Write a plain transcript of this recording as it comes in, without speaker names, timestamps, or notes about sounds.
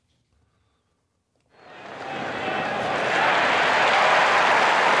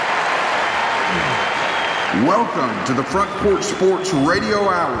Welcome to the Front Porch Sports Radio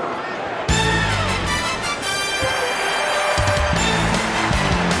Hour.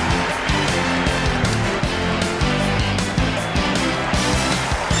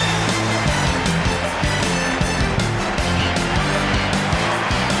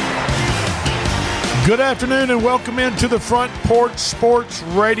 Good afternoon and welcome into the Front Porch Sports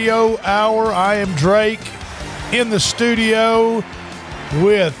Radio Hour. I am Drake in the studio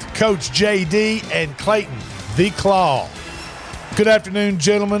with Coach JD and Clayton, the Claw. Good afternoon,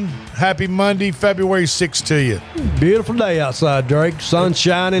 gentlemen. Happy Monday, February 6th to you. Beautiful day outside, Drake. Sun's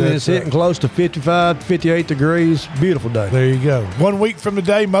shining and it's hitting close to 55, 58 degrees. Beautiful day. There you go. 1 week from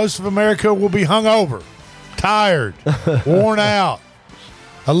today, most of America will be hungover, tired, worn out,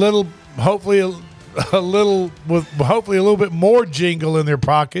 hopefully a little bit more jingle in their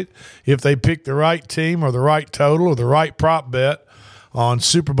pocket if they pick the right team or the right total or the right prop bet on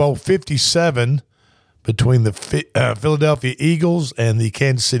Super Bowl 57 between the Philadelphia Eagles and the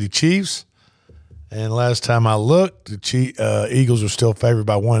Kansas City Chiefs. And last time I looked, the Eagles are still favored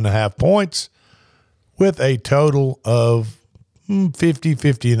by 1.5 points with a total of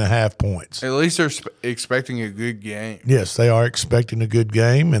 50.5 points. At least they're expecting a good game. Yes, they are expecting a good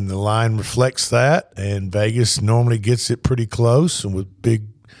game, and the line reflects that. And Vegas normally gets it pretty close. And with the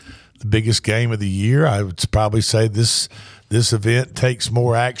biggest game of the year, I would probably say this event takes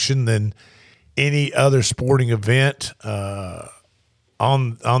more action than any other sporting event on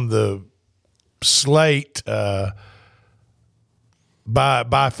the slate by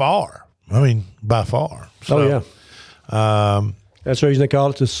far. I mean, by far. So, that's the reason they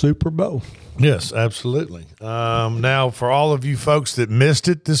call it the Super Bowl. Yes, absolutely. Now, for all of you folks that missed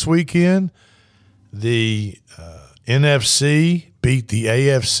it this weekend, the NFC beat the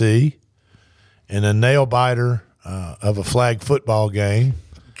AFC in a nail-biter of a flag football game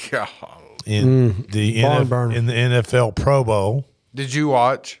in the NFL Pro Bowl. Did you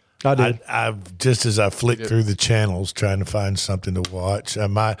watch? I did. I've just as I flicked through the channels trying to find something to watch.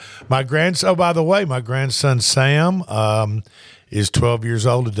 My grandson. Oh, by the way, my grandson Sam is 12 years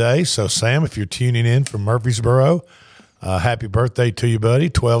old today. So, Sam, if you're tuning in from Murfreesboro, happy birthday to you, buddy.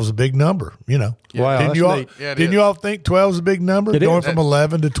 12 is a big number, you know. Yeah. Wow, didn't you all think 12 is a big number? Going from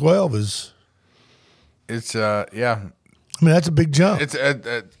 11 to 12 is. It's yeah. I mean, that's a big jump.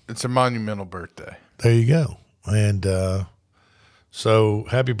 It's a monumental birthday. There you go. And so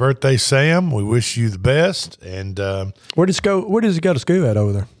happy birthday, Sam. We wish you the best. And Where does he go to school at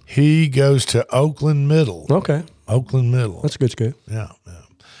over there? he goes to Oakland Middle. Okay. Oakland Middle. That's a good school. Yeah.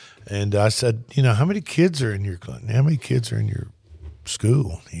 And I said, how many kids are in your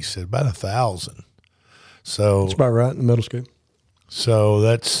school? He said about 1,000. So That's about right in the middle school. So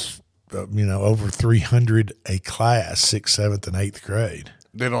that's over 300 a class, 6th, 7th, and 8th grade.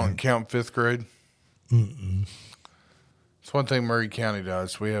 They don't count 5th grade? Mm-mm. It's one thing Murray County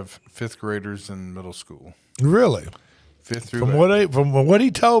does. We have 5th graders in middle school. Really? 5th through from what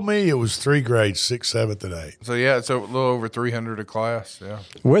he told me, it was 3 grades, 6th, 7th, and 8th. So, yeah, it's a little over 300 a class, yeah.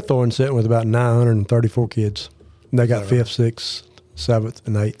 Whitthorne sitting with about 934 kids. They got 5th, 6th, 7th,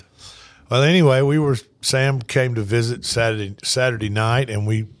 and 8th. Well, anyway, Sam came to visit Saturday night,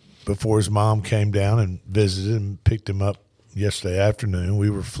 and before his mom came down and visited and picked him up yesterday afternoon,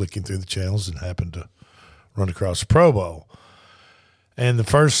 we were flicking through the channels and happened to run across the Pro Bowl. And the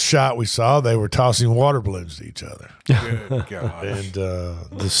first shot we saw, they were tossing water balloons to each other. Good God. And the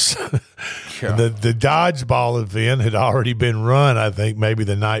dodgeball event had already been run, I think, maybe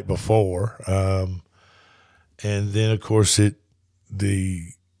the night before. And then, of course,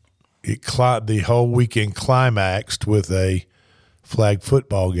 the whole weekend climaxed with a flag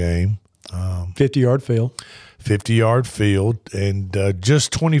football game. 50-yard field. 50-yard field and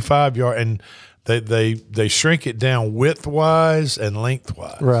just 25 yard, and they shrink it down widthwise and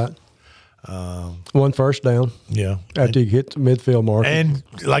lengthwise. Right. One first down. Yeah. After you hit the midfield mark. And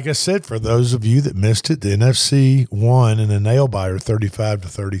like I said, for those of you that missed it, the NFC won in a nail biter,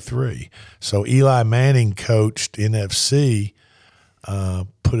 35-33. So Eli Manning coached NFC,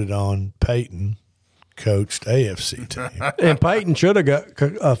 put it on Peyton. Coached AFC team. And Peyton should have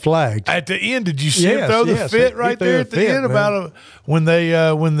got flagged. At the end, did you see him throw the fit right there at the end about when the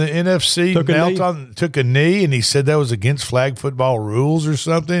NFC took a knee and he said that was against flag football rules or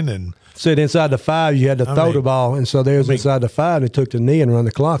something? And said inside the 5 you had to throw the ball, and so there's inside the 5 they took the knee and run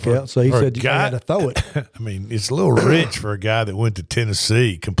the clock out. So he said you had to throw it. I mean, it's a little rich for a guy that went to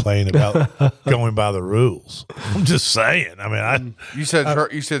Tennessee complaining about going by the rules. I'm just saying. I mean, you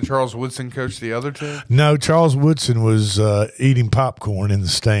said Charles Woodson coached the other team? No, Charles Woodson was eating popcorn in the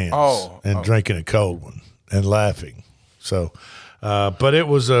stands and drinking a cold one and laughing. So But it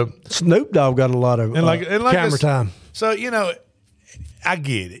was a Snoop Dogg got a lot of camera time. So I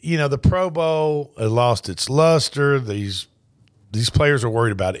get it. The Pro Bowl lost its luster. These players are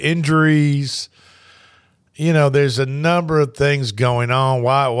worried about injuries. There's a number of things going on.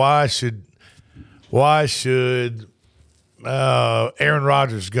 Why should Aaron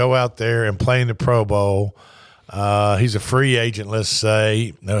Rodgers go out there and play in the Pro Bowl? He's a free agent, let's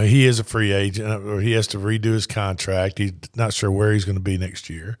say. No, he is a free agent, or he has to redo his contract. He's not sure where he's going to be next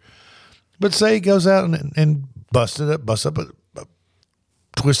year. But say he goes out and busts up a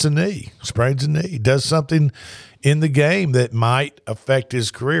twist a knee, sprains a knee, does something in the game that might affect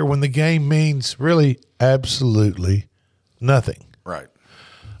his career when the game means really absolutely nothing. Right.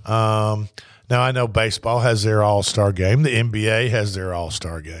 Now, I know baseball has their all-star game. The NBA has their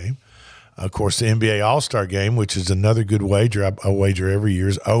all-star game. Of course, the NBA all-star game, which is another good wager, I wager every year,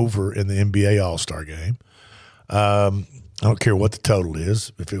 is over in the NBA all-star game. I don't care what the total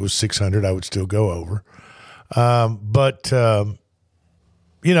is. If it was 600, I would still go over. But that's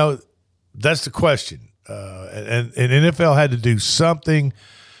the question. And NFL had to do something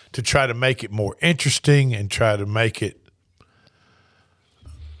to try to make it more interesting and try to make it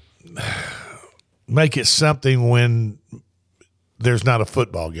something when there's not a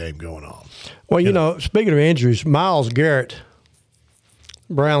football game going on. Well, speaking of injuries, Myles Garrett,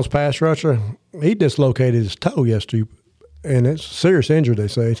 Browns pass rusher, he dislocated his toe yesterday, and it's a serious injury, they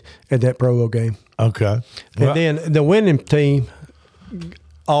say, at that Pro Bowl game. Okay. And then the winning team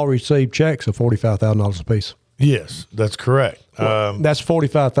all received checks of $45,000 apiece. Yes, that's correct. That's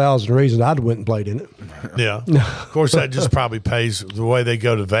 45,000 reasons I went and played in it. Yeah. Of course, that just probably pays the way they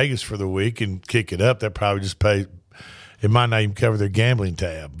go to Vegas for the week and kick it up. That probably just pays. It might not even cover their gambling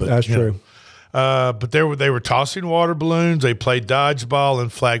tab. But that's true. But they were tossing water balloons. They played dodgeball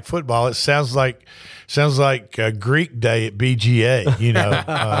and flag football. It sounds like Greek day at BGA.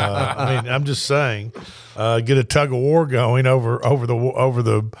 I mean, I'm just saying, get a tug of war going over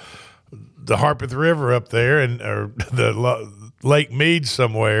the Harpeth River up there or the Lake Mead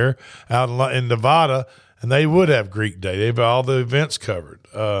somewhere out in Nevada, and they would have Greek day. They have all the events covered.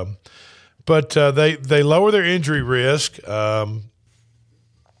 But they lower their injury risk, and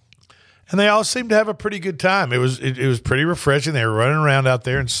they all seem to have a pretty good time. It was pretty refreshing. They were running around out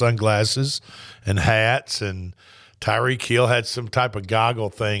there in sunglasses and hats, and Tyreek Hill had some type of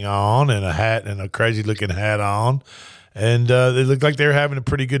goggle thing on and a hat and a crazy looking hat on. And they looked like they were having a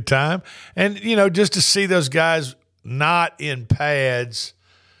pretty good time. And, just to see those guys not in pads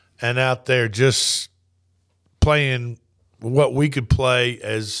and out there just playing what we could play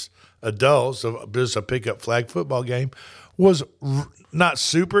as adults, just a pickup flag football game, was not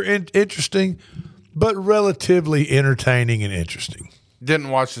super interesting, but relatively entertaining and interesting. Didn't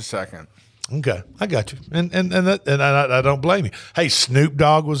watch the second. Okay, I got you, and I don't blame you. Hey, Snoop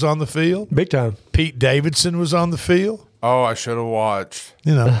Dogg was on the field, big time. Pete Davidson was on the field. Oh, I should have watched.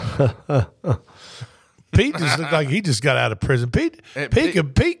 Pete just looked like he just got out of prison. Pete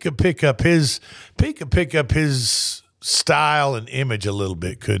could pick up his style and image a little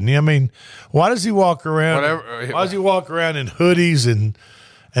bit, couldn't he? I mean, why does he walk around? Why does he walk around in hoodies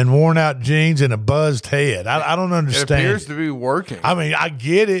and worn out jeans and a buzzed head? I don't understand. It appears to be working. I mean, I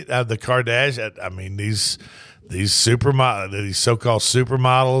get it. The Kardashians. I mean, these supermodels, these so-called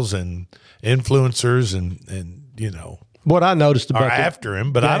supermodels and influencers, and what I noticed about are after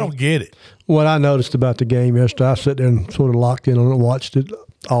him, but I don't get it. What I noticed about the game yesterday, I sat there and sort of locked in on it, watched it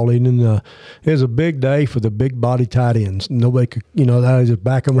all evening. It was a big day for the big body tight ends. Nobody could, they just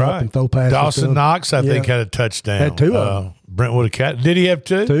back them up and throw passes. Dawson Knox, I think, had a touchdown. Had two of them. Brentwood Academy. Did he have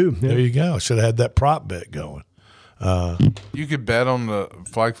two? Two. Yeah. There you go. Should have had that prop bet going. You could bet on the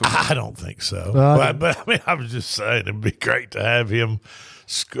flag football. I don't think so. But I mean, I was just saying it'd be great to have him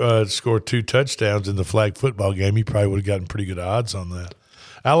score two touchdowns in the flag football game. He probably would have gotten pretty good odds on that.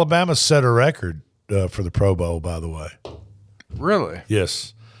 Alabama set a record for the Pro Bowl, by the way. Really?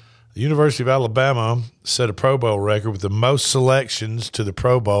 Yes. The University of Alabama set a Pro Bowl record with the most selections to the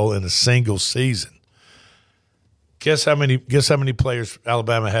Pro Bowl in a single season. Guess how many players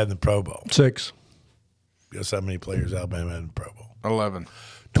Alabama had in the Pro Bowl? 6. Guess how many players Alabama had in the Pro Bowl? 11.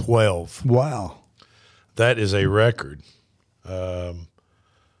 12. Wow. That is a record. Built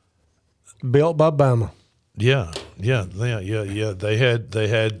by Bama. Yeah. They had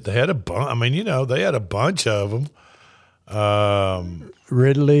a bunch. I mean, they had a bunch of them.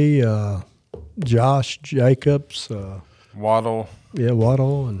 Ridley, Josh Jacobs, Waddle. Yeah,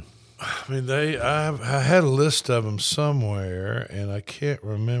 Waddle, and I mean, I had a list of them somewhere, and I can't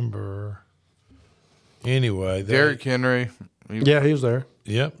remember. Anyway, Derrick Henry. Yeah, he was there.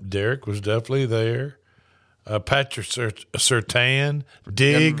 Yep, Derrick was definitely there. Patrick Surtain,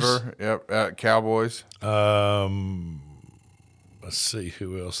 Diggs. Denver, yep, Cowboys. Let's see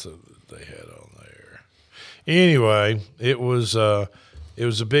who else they had on there. Anyway, it was a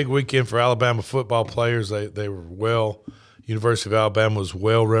big weekend for Alabama football players. They were well. University of Alabama was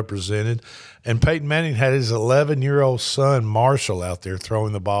well represented, and Peyton Manning had his 11-year-old son Marshall out there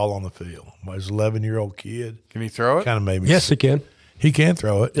throwing the ball on the field. His 11-year-old kid. Can he throw it? Kind of made me. Yes, sick. he can. He can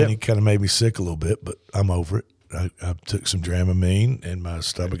throw it, Yep. and he kind of made me sick a little bit, but I'm over it. I took some Dramamine, and my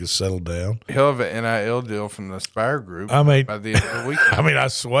stomach has settled down. He'll have an NIL deal from the Spire Group I mean, by the end of the weekend. I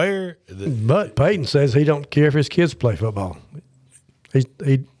swear. But Peyton says he don't care if his kids play football. He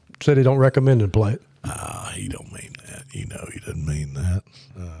said he don't recommend him to play it. He don't mean that. He doesn't mean that.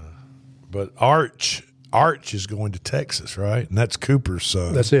 But Arch is going to Texas, right? And that's Cooper's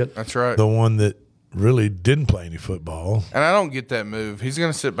son. That's it. That's right. The one that really didn't play any football. And I don't get that move. He's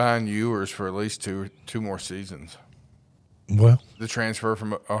going to sit behind Ewers for at least two more seasons. Well, The transfer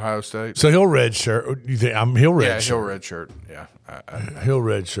from Ohio State. so he'll redshirt. You think he'll redshirt? Yeah, he'll redshirt. Yeah. He'll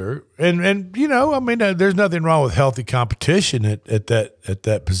redshirt. And there's nothing wrong with healthy competition at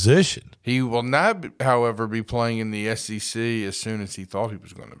that position. He will not, however, be playing in the SEC as soon as he thought he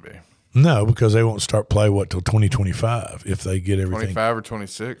was going to be. No, because they won't start play till 2025 if they get everything 25 or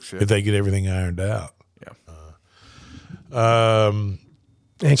 26. Yeah. if they get everything ironed out. Yeah. And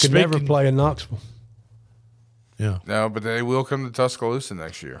can never play in Knoxville. Yeah. No, but they will come to Tuscaloosa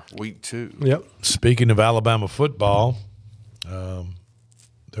next year, week 2. Yep. Speaking of Alabama football, there'll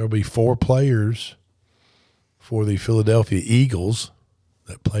be 4 players for the Philadelphia Eagles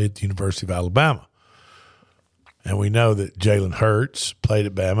that play at the University of Alabama. And we know that Jalen Hurts played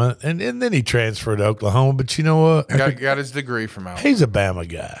at Bama, and then he transferred to Oklahoma. But you know what? Got his degree from Alabama. He's a Bama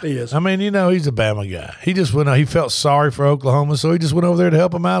guy. He is. I mean, he's a Bama guy. He just went. He felt sorry for Oklahoma, so he just went over there to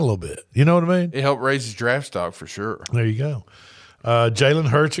help him out a little bit. You know what I mean? It helped raise his draft stock for sure. There you go. Jalen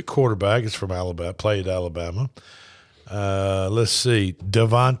Hurts at quarterback is from Alabama. Played at Alabama. Let's see.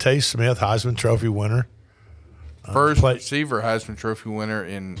 Devontae Smith, Heisman Trophy winner. First receiver Heisman Trophy winner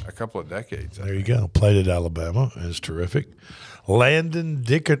in a couple of decades. There you go. Played at Alabama. Is terrific. Landon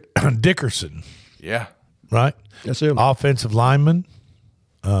Dickerson, Yeah. right? That's him. Offensive lineman.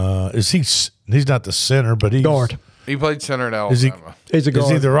 He's not the center, but he's Guard. He played center at Is he? Alabama. He's a Is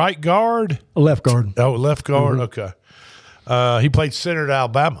guard. he the right guard? A left guard. Oh, left guard. Okay. He played center at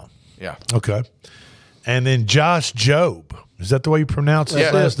Alabama. Yeah. Okay. And then Josh Jobe. Is that the way you pronounce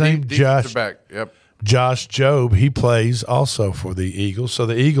his last name? Defensive back. Yep. Josh Jobe, he plays also for the Eagles. So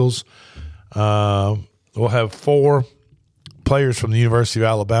the Eagles will have 4 players from the University of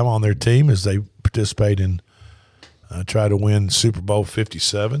Alabama on their team as they participate in try to win Super Bowl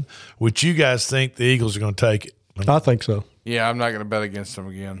 57. Which you guys think the Eagles are going to take it? I think so. Yeah, I'm not going to bet against him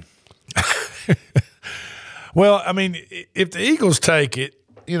again. Well, I mean, if the Eagles take it,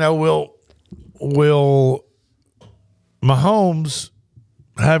 will Mahomes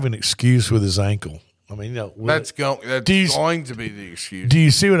have an excuse with his ankle? I mean, That's going to be the excuse. Do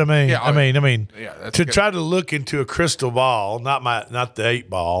you see what I mean? Yeah, I mean, yeah, that's to good. try to look into a crystal ball, not the 8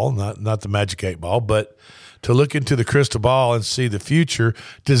 ball, not the magic 8 ball, but to look into the crystal ball and see the future.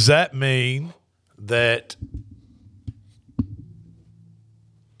 Does that mean that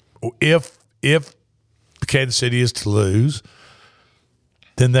if Kansas City is to lose,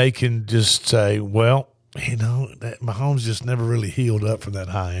 then they can just say, well, that Mahomes just never really healed up from that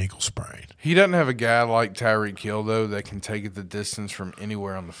high ankle sprain. He doesn't have a guy like Tyreek Hill, though, that can take it the distance from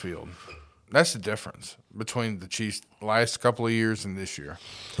anywhere on the field. That's the difference between the Chiefs last couple of years and this year.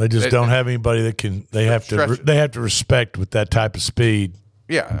 They just don't have anybody that can. They have to respect with that type of speed.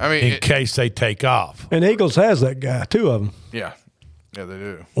 Yeah, I mean, in case they take off. And Eagles has that guy, 2 of them. Yeah, they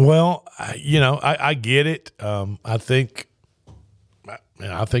do. Well, I get it. I think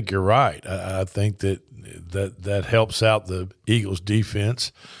you're right. I think that helps out the Eagles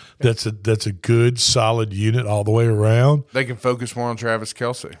defense. That's a good, solid unit all the way around. They can focus more on Travis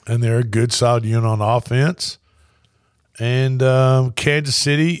Kelce. And they're a good, solid unit on offense. And Kansas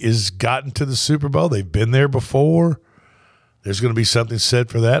City has gotten to the Super Bowl. They've been there before. There's going to be something said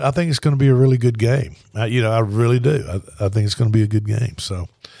for that. I think it's going to be a really good game. I really do. I think it's going to be a good game. So,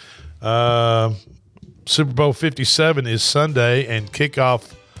 Super Bowl 57 is Sunday, and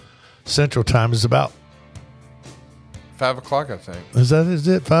kickoff Central Time is about 5 o'clock, I think. Is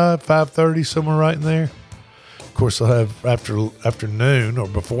it 5:30, somewhere right in there? Of course, they'll have after noon or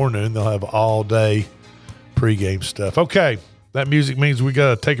before noon. They'll have all day pregame stuff. Okay, that music means we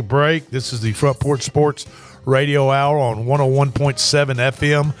got to take a break. This is the Front Porch Sports Radio Hour on 101.7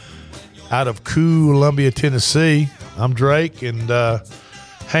 FM out of Columbia, Tennessee. I'm Drake, and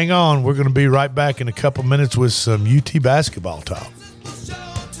Hang on, we're going to be right back in a couple minutes with some UT basketball talk.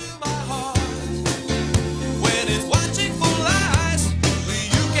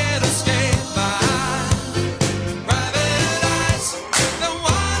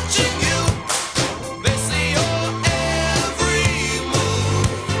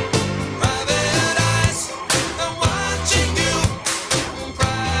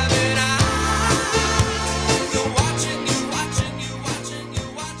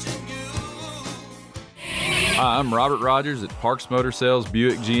 Hi, I'm Robert Rogers at Parks Motor Sales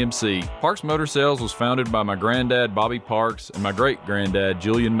Buick GMC. Parks Motor Sales was founded by my granddad, Bobby Parks, and my great-granddad,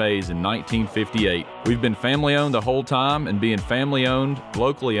 Julian Mays, in 1958. We've been family-owned the whole time, and being family-owned,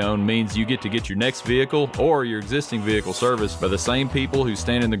 locally-owned means you get to get your next vehicle or your existing vehicle serviced by the same people who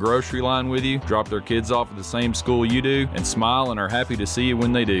stand in the grocery line with you, drop their kids off at the same school you do, and smile and are happy to see you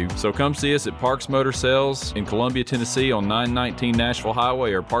when they do. So come see us at Parks Motor Sales in Columbia, Tennessee on 919 Nashville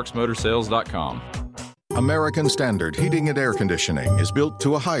Highway or parksmotorsales.com. American Standard Heating and Air Conditioning is built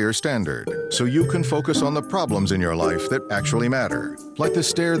to a higher standard, so you can focus on the problems in your life that actually matter, like the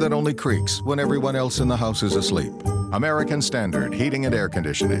stair that only creaks when everyone else in the house is asleep. American Standard Heating and Air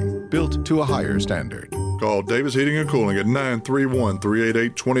Conditioning, built to a higher standard. Call Davis Heating and Cooling at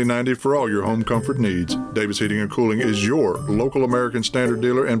 931-388-2090 for all your home comfort needs. Davis Heating and Cooling is your local American Standard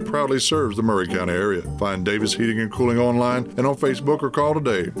dealer and proudly serves the Murray County area. Find Davis Heating and Cooling online and on Facebook or call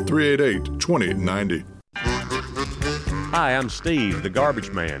today, 388-2090. Hi, I'm Steve, the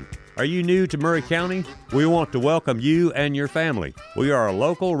Garbage Man. Are you new to Murray County? We want to welcome you and your family. We are a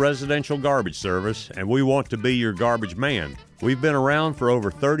local residential garbage service, and we want to be your garbage man. We've been around for over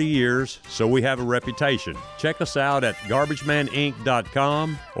 30 years, so we have a reputation. Check us out at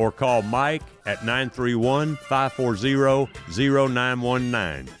garbagemaninc.com or call Mike at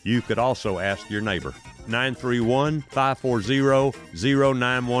 931-540-0919. You could also ask your neighbor.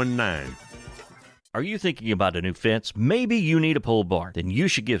 931-540-0919. Are you thinking about a new fence? Maybe you need a pole barn. Then you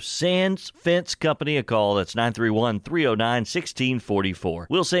should give Sands Fence Company a call. That's 931-309-1644.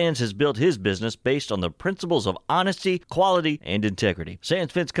 Will Sands has built his business based on the principles of honesty, quality, and integrity.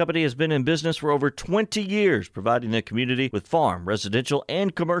 Sands Fence Company has been in business for over 20 years, providing the community with farm, residential,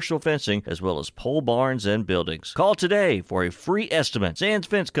 and commercial fencing, as well as pole barns and buildings. Call today for a free estimate. Sands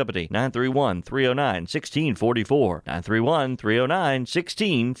Fence Company, 931-309-1644.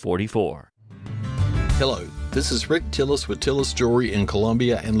 931-309-1644. Hello, this is Rick Tillis with Tillis Jewelry in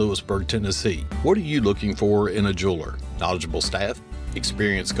Columbia and Lewisburg, Tennessee. What are you looking for in a jeweler? Knowledgeable staff?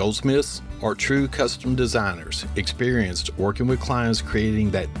 Experienced goldsmiths? Or true custom designers? Experienced working with clients creating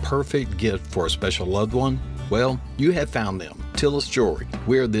that perfect gift for a special loved one? Well, you have found them. Tillis Jewelry.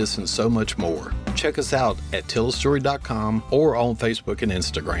 We're this and so much more. Check us out at tillisjewelry.com or on Facebook and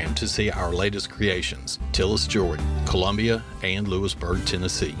Instagram to see our latest creations. Tillis Jewelry, Columbia and Lewisburg,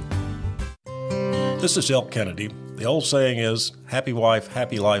 Tennessee. This is Elk Kennedy. The old saying is, happy wife,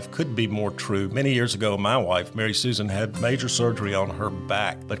 happy life could be more true. Many years ago, my wife, Mary Susan, had major surgery on her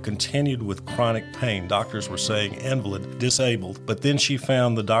back, but continued with chronic pain. Doctors were saying invalid, disabled, but then she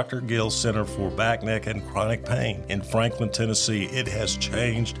found the Dr. Gill Center for Back, Neck, and Chronic Pain in Franklin, Tennessee. It has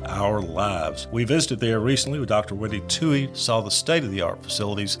changed our lives. We visited there recently with Dr. Wendy Toohey, saw the state-of-the-art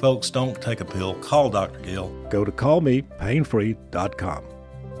facilities. Folks, don't take a pill. Call Dr. Gill. Go to callmepainfree.com.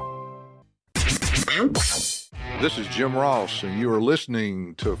 This is Jim Ross, and you are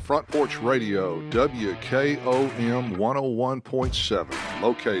listening to Front Porch Radio, WKOM 101.7,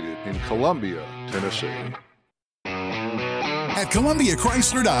 located in Columbia, Tennessee. At Columbia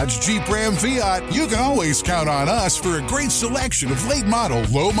Chrysler Dodge Jeep Ram Fiat, you can always count on us for a great selection of late model,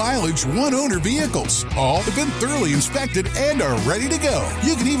 low mileage, one owner vehicles. All have been thoroughly inspected and are ready to go.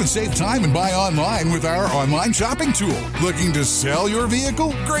 You can even save time and buy online with our online shopping tool. Looking to sell your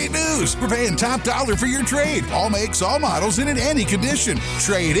vehicle? Great news! We're paying top dollar for your trade. All makes, all models, and in any condition.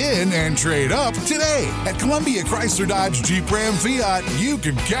 Trade in and trade up today. At Columbia Chrysler Dodge Jeep Ram Fiat, you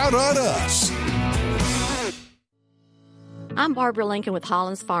can count on us. I'm Barbara Lincoln with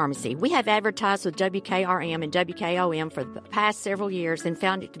Hollins Pharmacy. We have advertised with WKRM and WKOM for the past several years and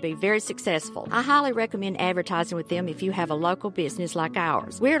found it to be very successful. I highly recommend advertising with them if you have a local business like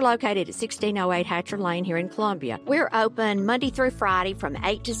ours. We're located at 1608 Hatcher Lane here in Columbia. We're open Monday through Friday from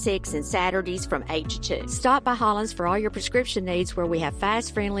 8 to 6 and Saturdays from 8 to 2. Stop by Hollins for all your prescription needs where we have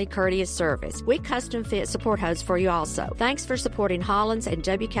fast, friendly, courteous service. We custom fit support hose for you also. Thanks for supporting Hollins and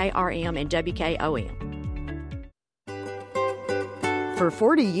WKRM and WKOM. For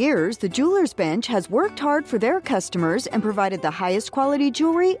 40 years, the Jewelers Bench has worked hard for their customers and provided the highest quality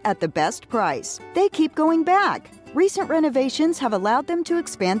jewelry at the best price. They keep going back. Recent renovations have allowed them to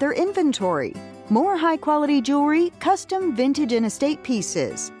expand their inventory. more high-quality jewelry, custom vintage and estate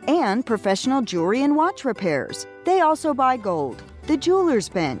pieces, and professional jewelry and watch repairs. They also buy gold. The Jeweler's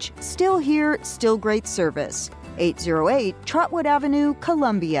Bench, still here, still great service. 808 Trotwood Avenue,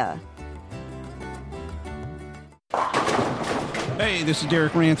 Columbia. Hey, this is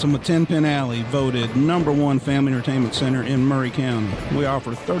Derek Ransom with 10 Pin Alley, voted #1 family entertainment center in Murray County. We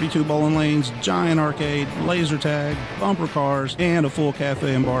offer 32 bowling lanes, giant arcade, laser tag, bumper cars, and a full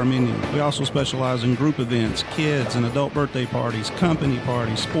cafe and bar menu. We also specialize in group events, kids and adult birthday parties, company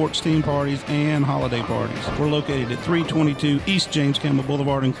parties, sports team parties, and holiday parties. We're located at 322 East James Campbell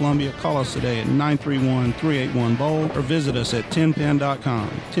Boulevard in Columbia. Call us today at 931-381-BOWL or visit us at 10pin.com.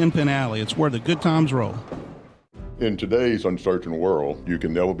 10 Pin Alley, it's where the good times roll. In today's uncertain world, you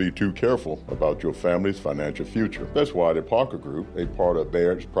can never be too careful about your family's financial future. That's why the Parker Group, a part of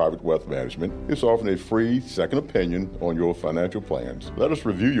Baird's Private Wealth Management, is offering a free second opinion on your financial plans. Let us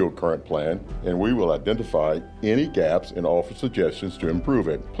review your current plan, and we will identify any gaps and offer suggestions to improve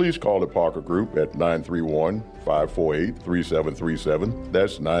it. Please call the Parker Group at 931-548-3737.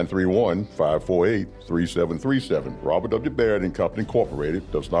 That's 931-548-3737. Robert W. Baird & Company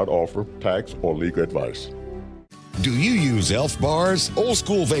Incorporated does not offer tax or legal advice. Do you use Elf bars? Old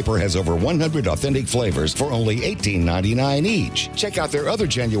School Vapor has over 100 authentic flavors for only $18.99 each. Check out their other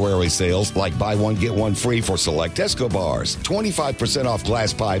January sales like buy one, get one free for select Tesco bars, 25% off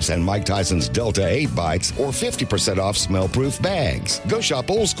glass pipes and Mike Tyson's Delta 8 bites, or 50% off smell-proof bags. Go shop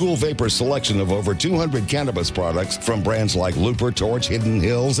Old School Vapor's selection of over 200 cannabis products from brands like Looper, Torch, Hidden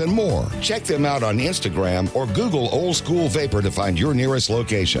Hills, and more. Check them out on Instagram or Google Old School Vapor to find your nearest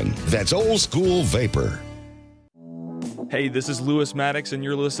location. That's Old School Vapor. Hey, this is Lewis Maddox, and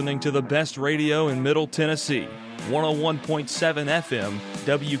you're listening to the best radio in Middle Tennessee, 101.7 FM,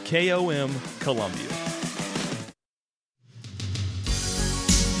 WKOM, Columbia.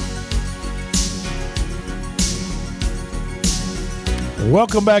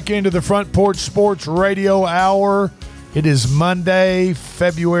 Welcome back into the Front Porch Sports Radio Hour. It is Monday,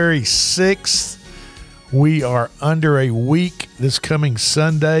 February 6th. We are under a week. This coming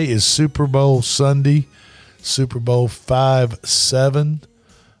Sunday is Super Bowl Sunday. Super Bowl 57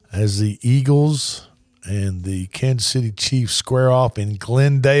 as the Eagles and the Kansas City Chiefs square off in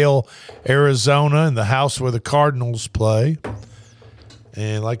Glendale, Arizona, in the house where the Cardinals play.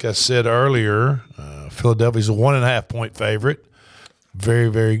 And like I said earlier, Philadelphia's a 1.5-point favorite.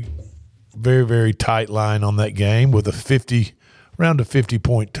 Very tight line on that game with around a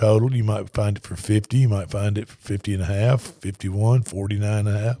 50-point total. You might find it for 50. You might find it for 50.5, 51,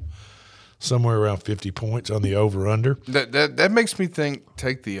 49.5. Somewhere around 50 points on the over-under. That makes me think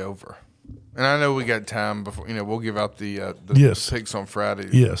take the over. And I know we got time before, we'll give out the yes. picks on Friday.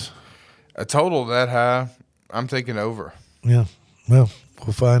 Yes. A total that high, I'm taking over. Yeah. Well,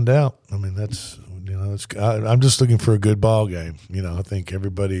 we'll find out. I mean, I'm just looking for a good ball game. I think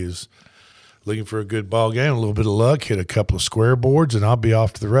everybody is looking for a good ball game, a little bit of luck, hit a couple of square boards, and I'll be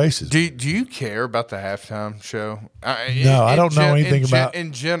off to the races. Do you care about the halftime show? No, I don't know anything about.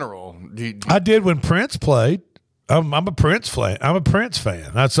 In general, I did when Prince played. I'm a Prince fan.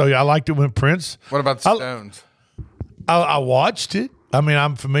 So I liked it when Prince. What about the Stones? I watched it. I mean,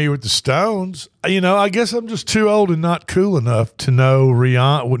 I'm familiar with the Stones. I guess I'm just too old and not cool enough to know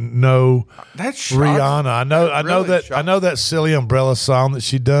Rihanna. That's Rihanna. I know that silly Umbrella song that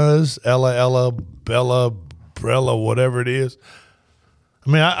she does, Ella, Bella, Brella, whatever it is. I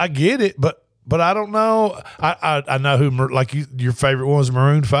mean, I get it, but I don't know. I know who, like your favorite one was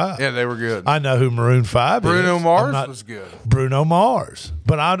Maroon 5. Yeah, they were good. I know who Maroon 5 is. Bruno Mars was good. Bruno Mars.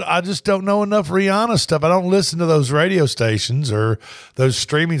 But I just don't know enough Rihanna stuff. I don't listen to those radio stations or those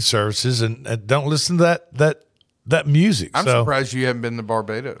streaming services and don't listen to that music. I'm surprised you haven't been to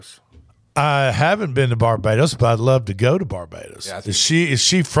Barbados. I haven't been to Barbados, but I'd love to go to Barbados. Yeah, is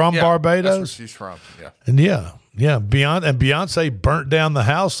she from Barbados? That's where she's from, yeah. And Beyonce burnt down the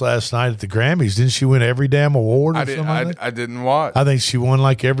house last night at the Grammys. Didn't she win every damn award? I didn't watch. I think she won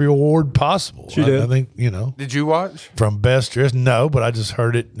like every award possible. She did. I think Did you watch? From Best Dressed? No, but I just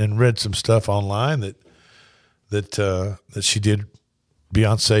heard it and read some stuff online that she did.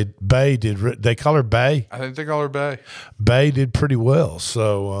 Beyonce Bay did. They call her Bay. I think they call her Bay. Bay did pretty well,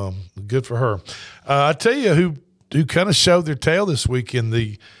 so good for her. I tell you who kind of showed their tail this week in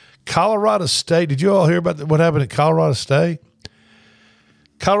the Colorado State. Did you all hear about what happened at Colorado State?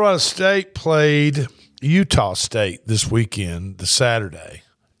 Colorado State played Utah State this weekend, the Saturday,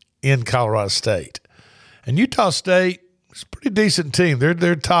 in Colorado State, and Utah State is a pretty decent team.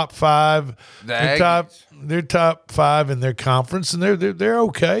 They're top five. They're top five in their conference, and they're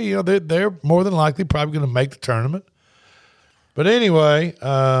okay. They're more than likely probably going to make the tournament. But anyway,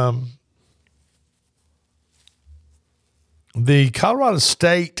 the Colorado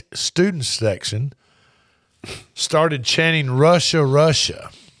State student section started chanting "Russia, Russia"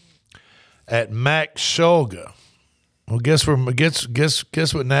 at Max Shulga. Well, guess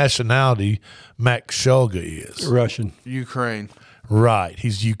what nationality Max Shulga is? Russian. Ukraine. Right,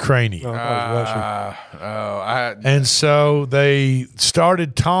 he's Ukrainian. Oh, I thought it was Russian. And so they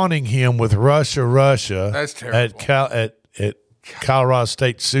started taunting him with "Russia, Russia." That's terrible. At Colorado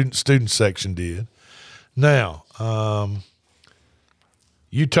State student section did. Now,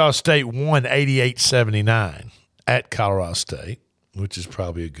 Utah State won 88-79 at Colorado State, which is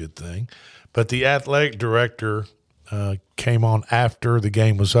probably a good thing. But the athletic director came on after the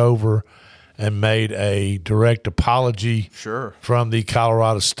game was over and made a direct apology from the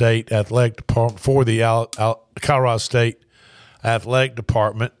Colorado State Athletic Department for the Colorado State Athletic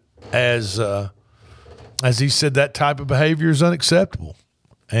Department as he said that type of behavior is unacceptable.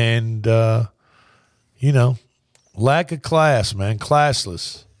 And, lack of class, man,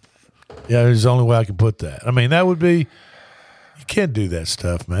 classless. Yeah, there's the only way I can put that. I mean, that would be – you can't do that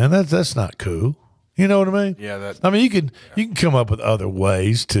stuff, man. That's not cool. You know what I mean? Yeah. You can come up with other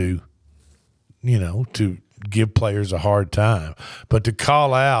ways to – to give players a hard time. But to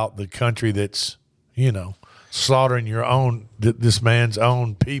call out the country that's, slaughtering this man's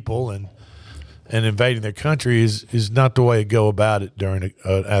own people and invading their country is not the way to go about it during an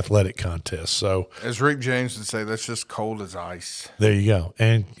athletic contest. So, as Rick James would say, that's just cold as ice. There you go.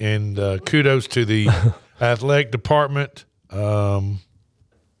 And kudos to the athletic department that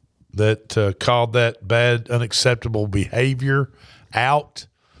called that bad, unacceptable behavior out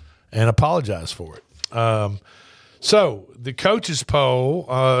and apologize for it. So the coaches poll,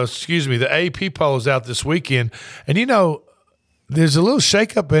 the AP poll is out this weekend. And, there's a little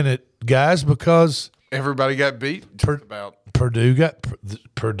shakeup in it, guys, because everybody got beat. Purdue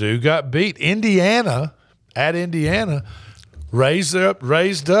got beat. Indiana raised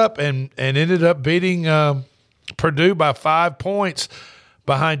up and ended up beating Purdue by 5 points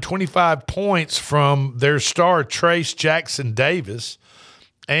behind 25 points from their star Trace Jackson Davis.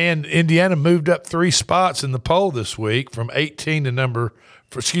 And Indiana moved up 3 spots in the poll this week from 21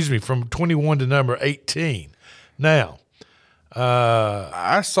 to number 18. Now,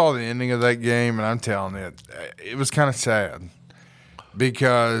 I saw the ending of that game, and I'm telling you, it was kind of sad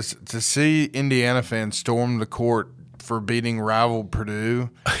because to see Indiana fans storm the court for beating rival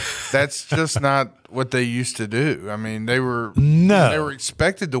Purdue, that's just not what they used to do. I mean, they were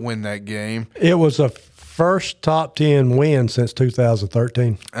expected to win that game. It was a first top 10 win since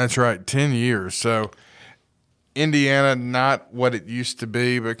 2013. That's right, 10 years. So Indiana, not what it used to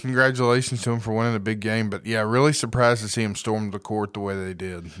be, but congratulations to them for winning a big game. But, yeah, really surprised to see them storm the court the way they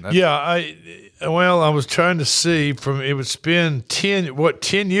did. I was trying to see it's been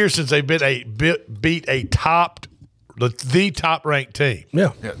 10 years since they beat a the top-ranked team.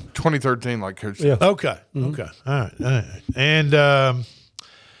 Yeah. 2013, like Coach said. Yeah. Okay. Mm-hmm. Okay. All right. And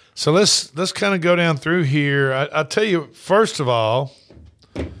so let's kind of go down through here. I'll tell you, first of all,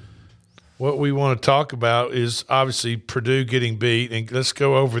 what we want to talk about is obviously Purdue getting beat, and let's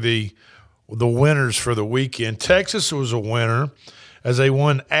go over the winners for the weekend. Texas was a winner as they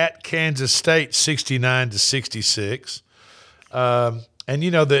won at Kansas State 69-66. And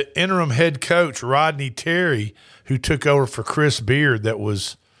the interim head coach Rodney Terry, who took over for Chris Beard, that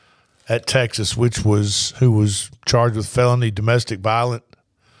was at Texas, who was charged with felony domestic violence.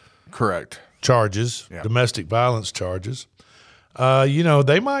 Correct. Charges, domestic violence charges.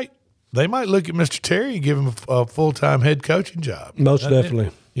 They might look at Mr. Terry and give him a full-time head coaching job. Most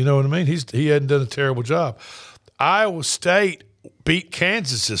definitely. You know what I mean? He hadn't done a terrible job. Iowa State beat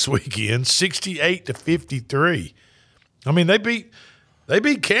Kansas this weekend, 68-53. I mean, they beat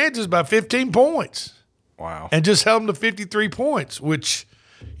Kansas by 15 points. Wow. And just held them to 53 points, which,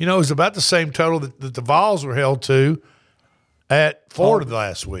 is about the same total that the Vols were held to at Florida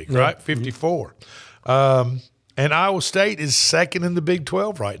last week, right? 54. And Iowa State is second in the Big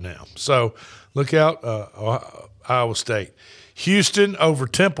 12 right now. So look out, Iowa State. Houston over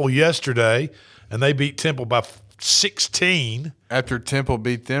Temple yesterday, and they beat Temple by 16. After Temple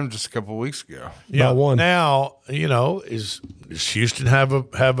beat them just a couple of weeks ago. Yeah. By 1. Now, is Houston have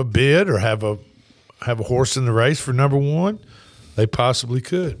a bid or have a horse in the race for number 1? They possibly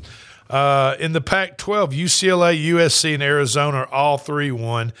could. In the Pac-12, UCLA, USC, and Arizona are all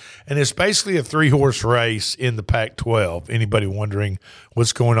 3-1, and it's basically a 3-horse race in the Pac-12. Anybody wondering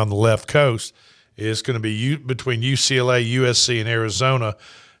what's going on the left coast, it's going to be between UCLA, USC, and Arizona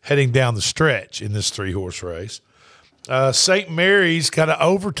heading down the stretch in this 3-horse race. St. Mary's got an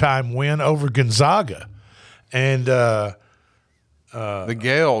overtime win over Gonzaga, and the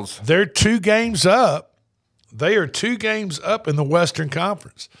Gales. They're 2 games up. they are 2 games up in the Western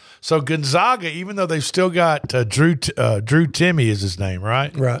Conference. So Gonzaga, even though they've still got Drew Timme is his name,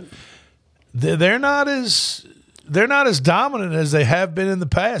 right? Right. They're not as dominant as they have been in the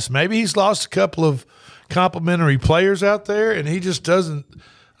past. Maybe he's lost a couple of complimentary players out there, and he just doesn't.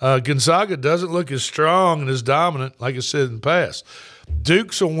 Gonzaga doesn't look as strong and as dominant, like I said in the past.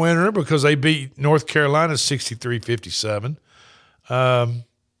 Duke's a winner because they beat North Carolina 63-57.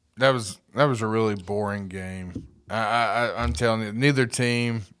 That was a really boring game. I'm telling you, neither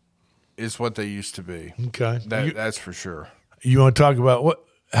team is what they used to be. Okay, that's for sure. You want to talk about what?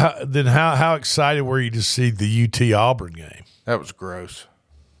 How excited were you to see the UT Auburn game? That was gross.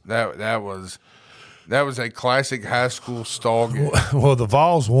 That was a classic high school stall game. Well, the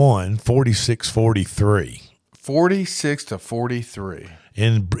Vols won 46-43. 46-43.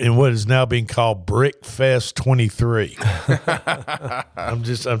 In what is now being called Brick Fest 23. I'm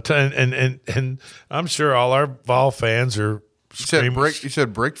telling, and I'm sure all our Vol fans are. You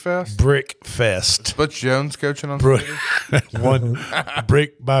said Brick Fest? Brick Fest. Butch Jones coaching on one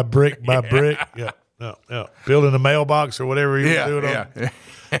brick by brick by brick. Yeah, no. Building a mailbox or whatever he was doing.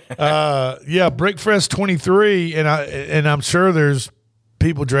 Yeah. Brick Fest 23, and I'm sure there's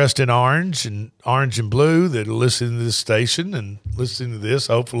people dressed in orange and blue that are listening to this station and listening to this,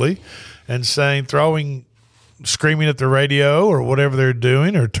 hopefully, and screaming at the radio or whatever they're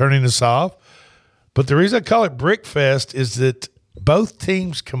doing or turning us off. But the reason I call it Brick Fest is that both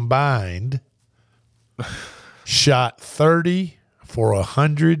teams combined shot 30 for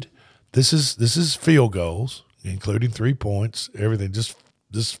 100. This is field goals, including 3 points, everything, just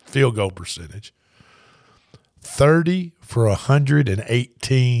this field goal percentage. 30 for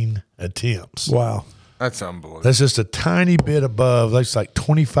 118 attempts. Wow. That's unbelievable. That's just a tiny bit above. That's like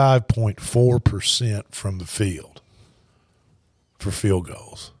 25.4% from the field for field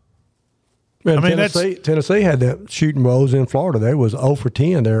goals. Man, I mean, Tennessee had that shooting woes in Florida. They was 0 for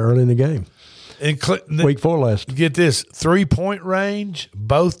 10 there early in the game. Week 4 last. Get this, 3-point range,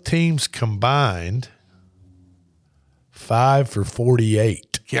 both teams combined 5 for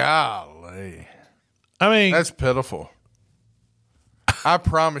 48. Golly. I mean, that's pitiful. I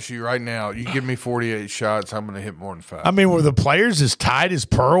promise you right now, you give me 48 shots, I'm going to hit more than 5. I mean, were the players as tight as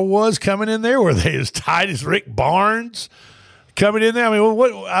Pearl was coming in there? Were they as tight as Rick Barnes coming in there? I mean,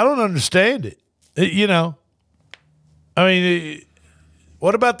 what? I don't understand it.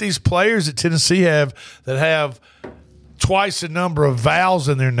 What about these players that Tennessee have that have twice the number of vowels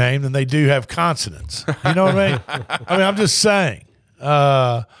in their name than they do have consonants? You know what I mean? I'm just saying.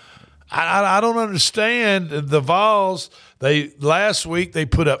 I don't understand the Vols. Last week they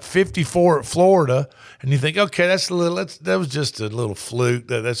put up 54 at Florida, and you think, okay, that was just a little fluke.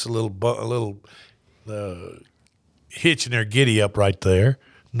 That's a little hitch in their giddy up right there.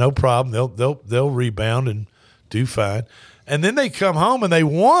 No problem. They'll rebound and do fine. And then they come home and they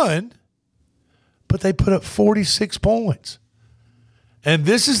won, but they put up 46 points. And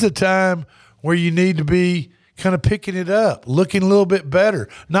this is the time where you need to be kind of picking it up, looking a little bit better,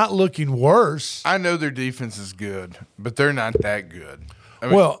 not looking worse. I know their defense is good, but they're not that good.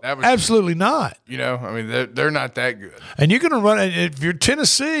 Absolutely not. They're not that good. And you're going to run – if you're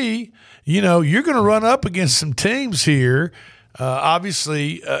Tennessee, you're going to run up against some teams here,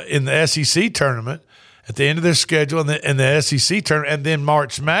 obviously in the SEC tournament at the end of their schedule and the SEC tournament, and then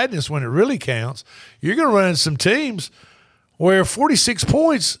March Madness when it really counts. You're going to run into some teams – where 46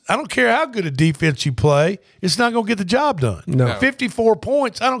 points, I don't care how good a defense you play, it's not going to get the job done. No. 54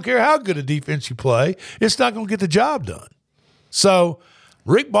 points, I don't care how good a defense you play, it's not going to get the job done. So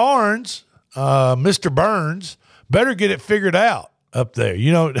Rick Barnes, Mr. Burns, better get it figured out up there.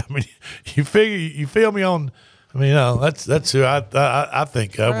 You feel me on. That's who I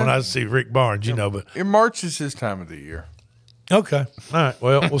think of when I see Rick Barnes. But in March is his time of the year. Okay. All right.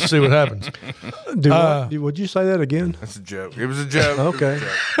 Well, we'll see what happens. Would you say that again? That's a joke. It was a joke. Okay.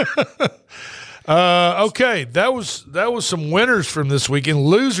 Okay. That was some winners from this weekend,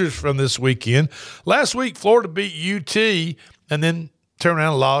 losers from this weekend. Last week, Florida beat UT and then turned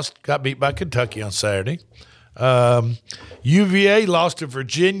around and lost, got beat by Kentucky on Saturday. UVA lost to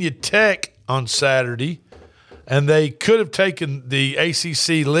Virginia Tech on Saturday. And they could have taken the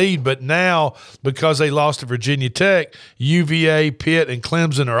ACC lead, but now because they lost to Virginia Tech, UVA, Pitt, and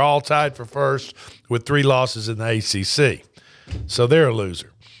Clemson are all tied for first with 3 losses in the ACC. So they're a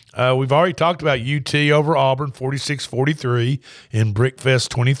loser. We've already talked about UT over Auburn, 46-43 in Brickfest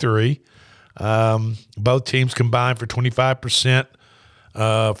 23. Both teams combined for 25%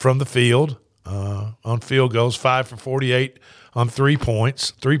 from the field on field goals, 5 for 48 on 3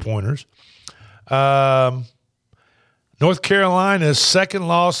 pointers. North Carolina's second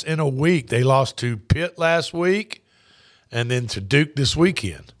loss in a week. They lost to Pitt last week and then to Duke this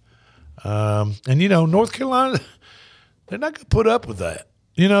weekend. And, North Carolina, they're not going to put up with that.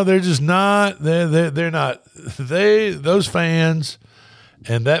 They're just not. They're not. Those fans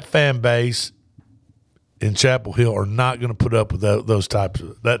and that fan base in Chapel Hill are not going to put up with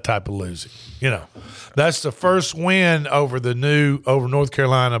that type of losing. That's the first win over North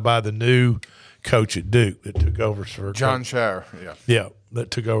Carolina by the new coach at Duke that took over for John Shire. Yeah,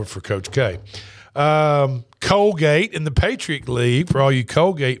 that took over for Coach K. Colgate in the Patriot League, for all you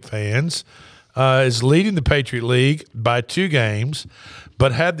Colgate fans, is leading the Patriot League by 2 games,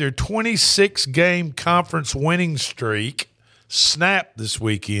 but had their 26-game conference winning streak snapped this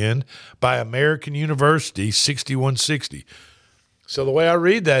weekend by American University, 61-60. So the way I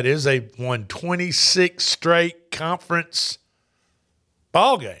read that is they won 26 straight conference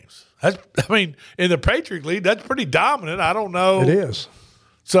ball games. In the Patriot League, that's pretty dominant. I don't know. It is.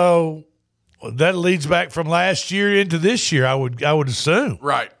 So that leads back from last year into this year, I would assume.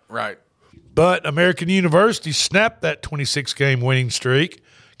 Right. But American University snapped that 26-game winning streak,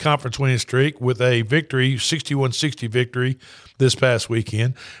 conference winning streak, with a victory, 61-60 victory this past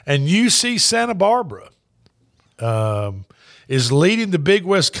weekend. And UC Santa Barbara is leading the Big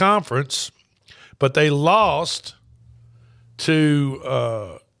West Conference, but they lost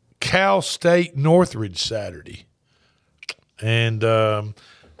to Cal State Northridge Saturday. And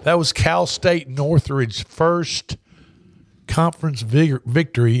that was Cal State Northridge's first conference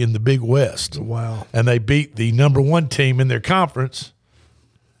victory in the Big West. Wow. And they beat the number 1 team in their conference,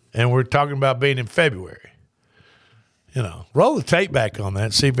 and we're talking about being in February. Roll the tape back on that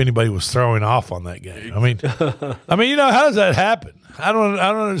and see if anybody was throwing off on that game. How does that happen? I don't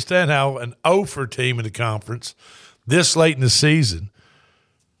understand how an 0-for team in the conference this late in the season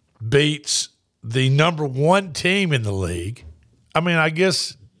beats the number 1 team in the league. I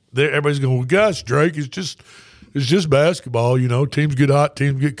guess everybody's going, well, gosh, Drake, it's just basketball, teams get hot,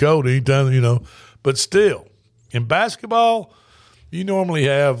 teams get cold anytime, But still, in basketball, you normally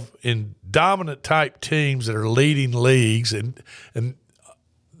have in dominant type teams that are leading leagues and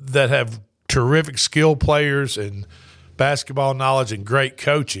that have terrific skill players and basketball knowledge and great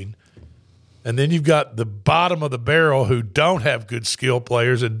coaching. And then you've got the bottom of the barrel who don't have good skill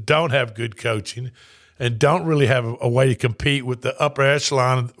players and don't have good coaching and don't really have a way to compete with the upper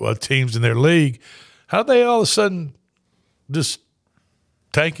echelon of teams in their league. How do they all of a sudden just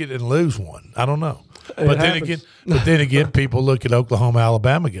tank it and lose one? I don't know. But then again, people look at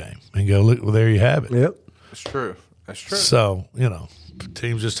Oklahoma-Alabama game and go, look, well, there you have it. Yep. That's true. So,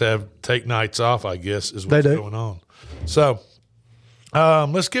 teams just take nights off, I guess, is what's going on. So,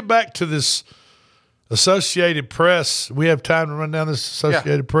 let's get back to this Associated Press. We have time to run down this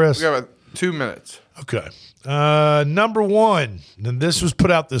Associated Press. We got about 2 minutes. Okay. Number 1, and this was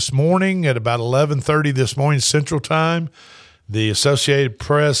put out this morning at about 11:30 this morning Central Time, the Associated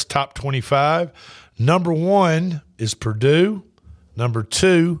Press Top 25. Number 1 is Purdue. Number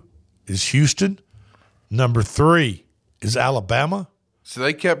 2 is Houston. Number 3 is Alabama. So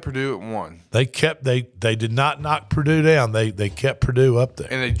they kept Purdue at 1. They did not knock Purdue down. They kept Purdue up there.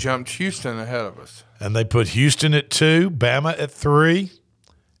 And they jumped Houston ahead of us. And they put Houston at 2, Bama at 3,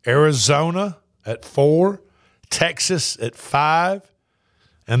 Arizona at 4, Texas at 5,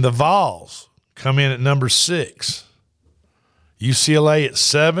 and the Vols come in at number 6. UCLA at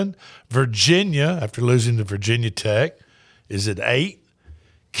 7. Virginia, after losing to Virginia Tech, is at 8.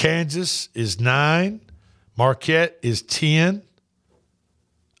 Kansas is 9. Marquette is 10.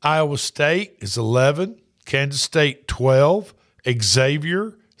 Iowa State is 11. Kansas State 12.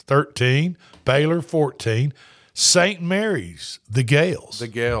 Xavier 13. Baylor 14. St. Mary's, the Gales.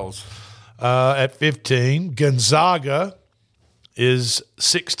 At 15. Gonzaga is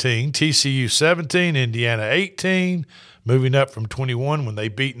 16. TCU 17. Indiana 18. Moving up from 21 when they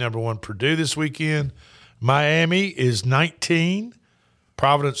beat number 1 Purdue this weekend. Miami is 19.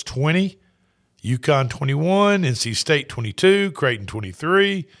 Providence 20. UConn 21. NC State 22. Creighton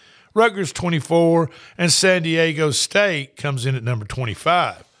 23. Rutgers 24. And San Diego State comes in at number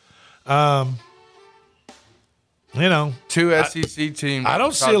 25. 2 SEC teams. I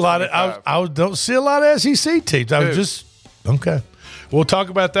don't see a lot of I don't see a lot of SEC teams. I was just okay. We'll talk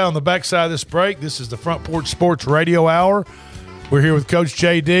about that on the backside of this break. This is the Front Porch Sports Radio Hour. We're here with Coach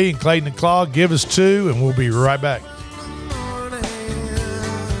JD and Clayton and Claw. Give us 2, and we'll be right back.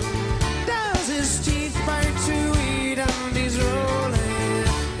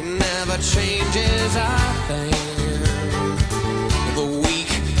 Changes, I think. The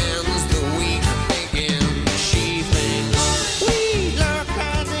week ends, the week begins. She thinks we look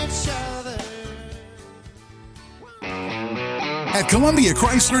at each other. Columbia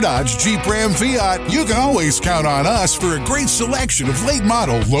Chrysler Dodge Jeep Ram Fiat, you can always count on us for a great selection of late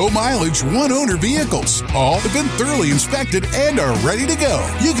model, low mileage, one owner vehicles. All have been thoroughly inspected and are ready to go.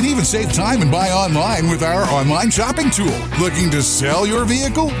 You can even save time and buy online with our online shopping tool. Looking to sell your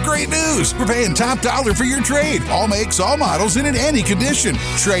vehicle? Great news! We're paying top dollar for your trade. All makes, all models, and in any condition.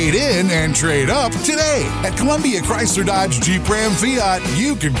 Trade in and trade up today. At Columbia Chrysler Dodge Jeep Ram Fiat,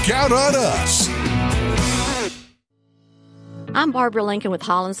 you can count on us. I'm Barbara Lincoln with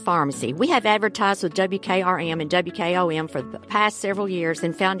Holland's Pharmacy. We have advertised with WKRM and WKOM for the past several years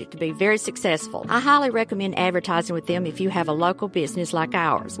and found it to be very successful. I highly recommend advertising with them if you have a local business like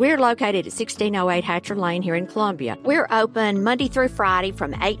ours. We're located at 1608 Hatcher Lane here in Columbia. We're open Monday through Friday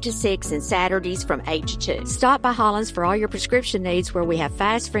from 8 to 6 and Saturdays from 8 to 2. Stop by Holland's for all your prescription needs where we have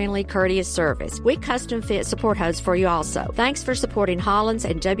fast, friendly, courteous service. We custom fit support hose for you also. Thanks for supporting Holland's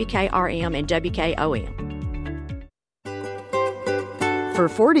and WKRM and WKOM. For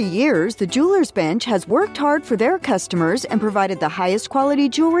 40 years, the Jeweler's Bench has worked hard for their customers and provided the highest quality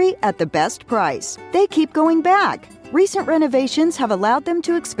jewelry at the best price. They keep going back. Recent renovations have allowed them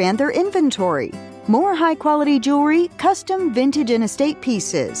to expand their inventory. More high-quality jewelry, custom vintage and estate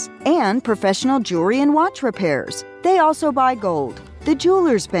pieces, and professional jewelry and watch repairs. They also buy gold. The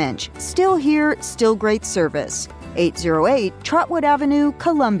Jeweler's Bench, still here, still great service. 808 Trotwood Avenue,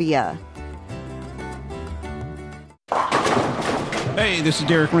 Columbia. Hey, this is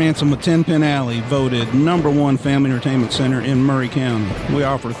Derek Ransom with 10 Pin Alley, voted #1 family entertainment center in Murray County. We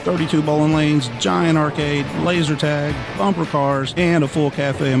offer 32 bowling lanes, giant arcade, laser tag, bumper cars, and a full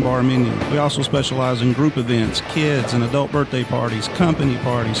cafe and bar menu. We also specialize in group events, kids and adult birthday parties, company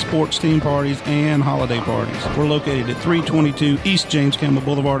parties, sports team parties, and holiday parties. We're located at 322 East James Campbell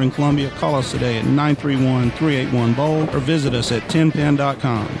Boulevard in Columbia. Call us today at 931-381-BOWL or visit us at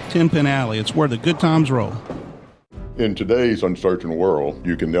 10pin.com. 10 Pin Alley, it's where the good times roll. In today's uncertain world,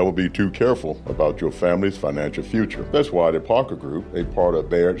 you can never be too careful about your family's financial future. That's why the Parker Group, a part of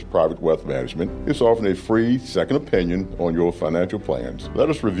Baird's Private Wealth Management, is offering a free second opinion on your financial plans. Let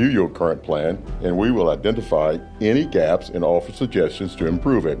us review your current plan, and we will identify any gaps and offer suggestions to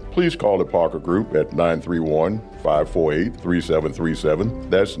improve it. Please call the Parker Group at 931-548-3737.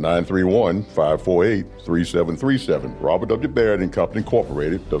 That's 931-548-3737. Robert W. Baird & Company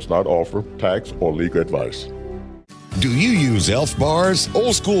Incorporated does not offer tax or legal advice. Do you use Elf bars?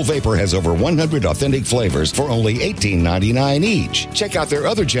 Old School Vapor has over 100 authentic flavors for only $18.99 each. Check out their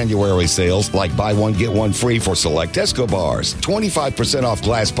other January sales like buy one, get one free for select Tesco bars, 25% off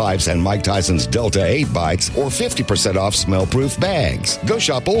glass pipes and Mike Tyson's Delta 8 bites, or 50% off smell-proof bags. Go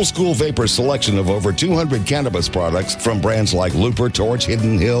shop Old School Vapor's selection of over 200 cannabis products from brands like Looper, Torch,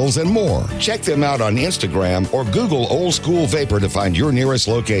 Hidden Hills, and more. Check them out on Instagram or Google Old School Vapor to find your nearest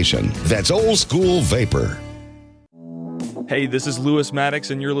location. That's Old School Vapor. Hey, this is Lewis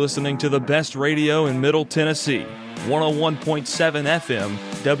Maddox, and you're listening to the best radio in Middle Tennessee, 101.7 FM,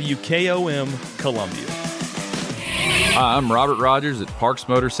 WKOM, Columbia. Hi, I'm Robert Rogers at Parks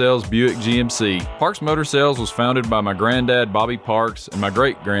Motor Sales Buick GMC. Parks Motor Sales was founded by my granddad, Bobby Parks, and my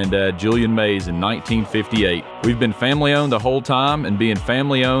great-granddad, Julian Mays, in 1958. We've been family-owned the whole time, and being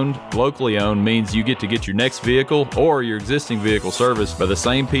family-owned, locally owned, means you get to get your next vehicle or your existing vehicle serviced by the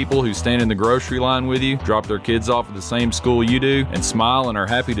same people who stand in the grocery line with you, drop their kids off at the same school you do, and smile and are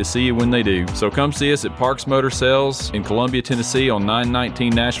happy to see you when they do. So come see us at Parks Motor Sales in Columbia, Tennessee on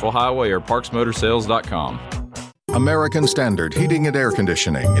 919 Nashville Highway or parksmotorsales.com. American Standard Heating and Air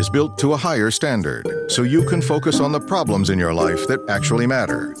Conditioning is built to a higher standard, so you can focus on the problems in your life that actually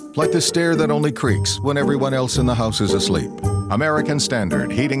matter, like the stair that only creaks when everyone else in the house is asleep. American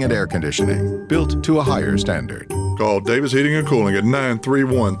Standard Heating and Air Conditioning, built to a higher standard. Call Davis Heating and Cooling at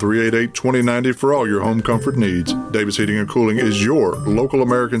 931-388-2090 for all your home comfort needs. Davis Heating and Cooling is your local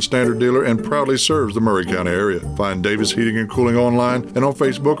American Standard dealer and proudly serves the Murray County area. Find Davis Heating and Cooling online and on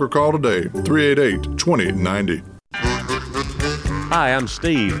Facebook or call today, 388-2090. Hi, I'm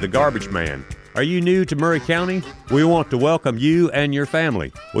Steve, the Garbage Man. Are you new to Murray County? We want to welcome you and your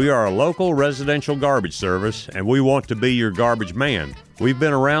family. We are a local residential garbage service, and we want to be your garbage man. We've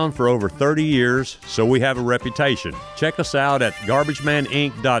been around for over 30 years, so we have a reputation. Check us out at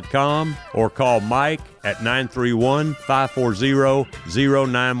garbagemaninc.com or call Mike at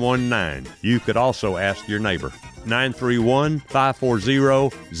 931-540-0919. You could also ask your neighbor.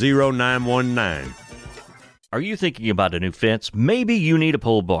 931-540-0919. Are you thinking about a new fence? Maybe you need a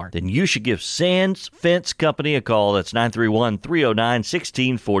pole barn. Then you should give Sands Fence Company a call. That's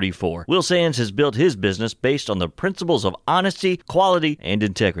 931-309-1644. Will Sands has built his business based on the principles of honesty, quality, and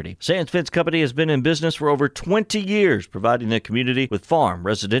integrity. Sands Fence Company has been in business for over 20 years, providing the community with farm,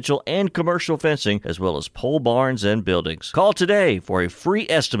 residential, and commercial fencing, as well as pole barns and buildings. Call today for a free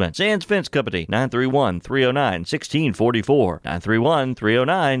estimate. Sands Fence Company, 931-309-1644.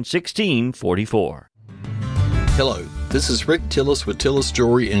 931-309-1644. Hello, this is Rick Tillis with Tillis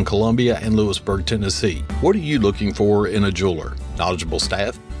Jewelry in Columbia and Lewisburg, Tennessee. What are you looking for in a jeweler? Knowledgeable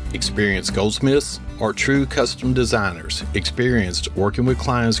staff? Experienced goldsmiths? Or true custom designers? Experienced working with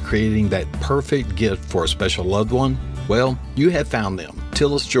clients creating that perfect gift for a special loved one? Well, you have found them.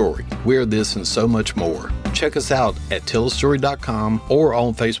 Tillis Jewelry. We are this and so much more. Check us out at tillisjewelry.com or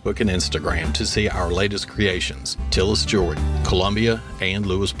on Facebook and Instagram to see our latest creations. Tillis Jewelry, Columbia and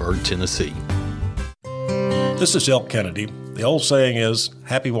Lewisburg, Tennessee. This is Elk Kennedy. The old saying is,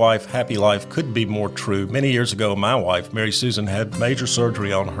 happy wife, happy life could be more true. Many years ago, my wife, Mary Susan, had major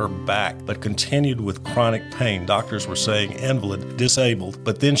surgery on her back, but continued with chronic pain. Doctors were saying invalid, disabled,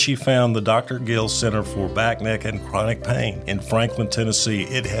 but then she found the Dr. Gill Center for Back, Neck, and Chronic Pain in Franklin, Tennessee.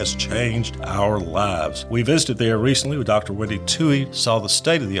 It has changed our lives. We visited there recently with Dr. Wendy Toohey, saw the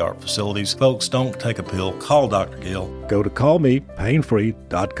state-of-the-art facilities. Folks, don't take a pill. Call Dr. Gill. Go to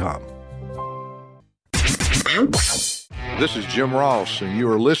callmepainfree.com. This is Jim Ross, and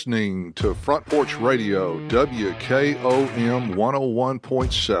you are listening to Front Porch Radio, WKOM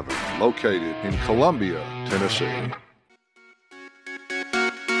 101.7, located in Columbia, Tennessee.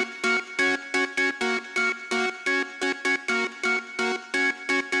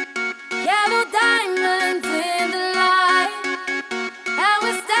 Yellow diamonds in the light, and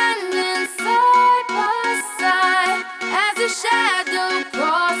we're standing side by side as a shadow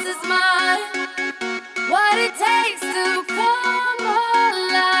crosses mine. What it takes to come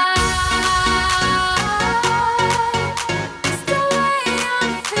alive. It's the way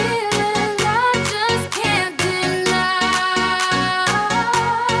I'm feeling, I just can't deny.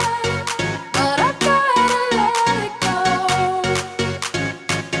 But I gotta let it go.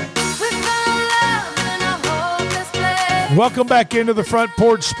 We found love in a hopeless place. Welcome back into the Front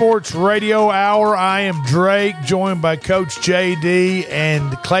Porch Sports Radio Hour. I am Drake, joined by Coach JD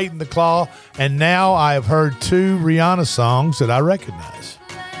and Clayton the Claw. And now I have heard two Rihanna songs that I recognize.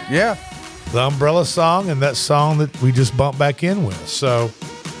 Yeah. The Umbrella song and that song that we just bumped back in with. So,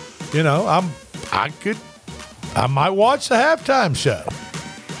 you know, I might watch the halftime show.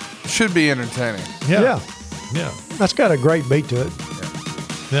 Should be entertaining. Yeah. That's got a great beat to it.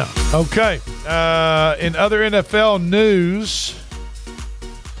 Yeah. Okay. In other NFL news,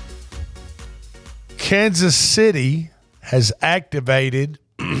 Kansas City has activated,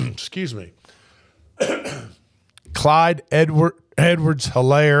 excuse me, Clyde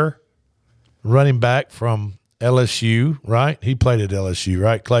Edwards-Helaire, running back from LSU, right? He played at LSU,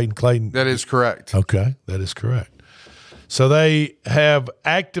 right, Clayton? That is correct. Okay, that is correct. So they have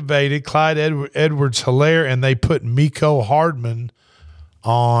activated Clyde Edwards-Helaire, and they put Mecole Hardman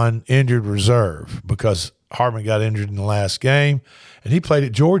on injured reserve because Hardman got injured in the last game, and he played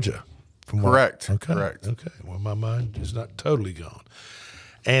at Georgia. Correct. Okay. Correct. Okay. Well, my mind is not totally gone.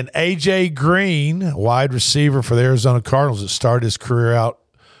 And A.J. Green, wide receiver for the Arizona Cardinals that started his career out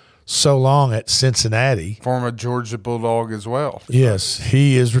so long at Cincinnati. Former Georgia Bulldog as well. Yes,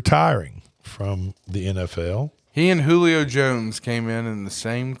 he is retiring from the NFL. He and Julio Jones came in the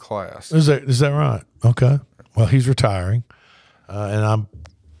same class. Is that right? Okay. Well, he's retiring, and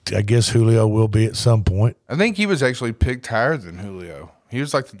I guess Julio will be at some point. I think he was actually picked higher than Julio. He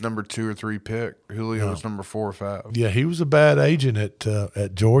was like the number 2 or 3 pick. Julio was number 4 or 5. Yeah, he was a bad agent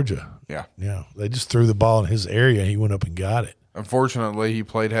at Georgia. Yeah. Yeah. They just threw the ball in his area. He went up and got it. Unfortunately, he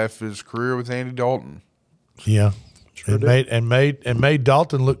played half his career with Andy Dalton. Yeah. Sure made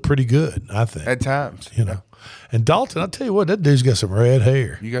Dalton look pretty good, I think. At times. You know. And Dalton, I'll tell you what, that dude's got some red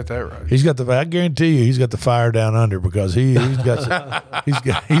hair. You got that right. I guarantee you, he's got the fire down under because he has got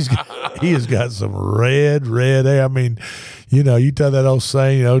some red hair. I mean, you know, you tell that old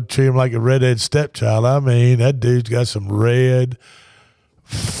saying, treat him like a redhead stepchild. I mean, that dude's got some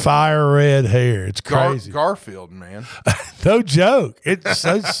fire red hair. It's crazy. Garfield, man. No joke. It's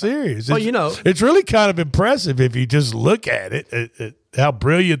so serious. Well, it's really kind of impressive if you just look at it, how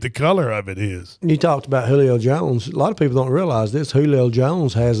brilliant the color of it is. You talked about Julio Jones. A lot of people don't realize this. Julio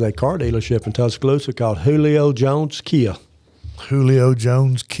Jones has a car dealership in Tuscaloosa called Julio Jones Kia. Julio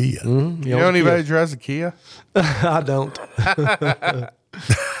Jones Kia. Mm-hmm. You know anybody who drives a Kia? I don't.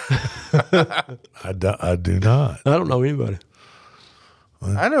 I do not. I don't know anybody.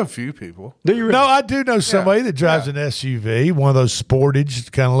 I know a few people. Do you? No, I do know somebody that drives an SUV, one of those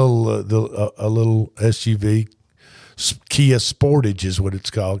Sportage, kind of little, a little SUV. Kia Sportage is what it's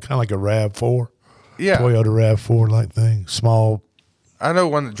called, kind of like a RAV4. Yeah. Toyota RAV4 like thing, small. I know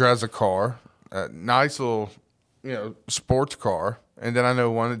one that drives a car, a nice little, sports car, and then I know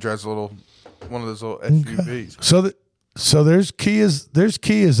one that drives one of those little SUVs. So there's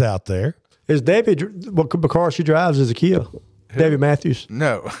Kias out there. Is David, what car she drives is a Kia? David Matthews?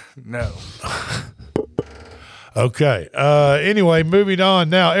 No. Okay. Anyway, moving on.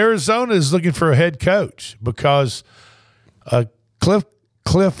 Now, Arizona is looking for a head coach because Cliff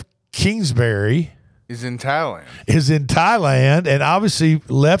Kingsbury is in Thailand. And obviously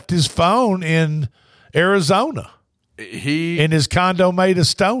left his phone in Arizona. In his condo made of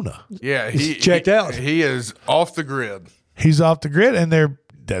Stona. Yeah, he's checked out. He is off the grid. He's off the grid, and they're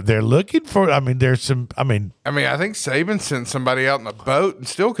looking for. I think Saban sent somebody out in a boat and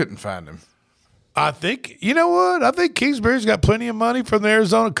still couldn't find him. I think, you know what? I think Kingsbury's got plenty of money from the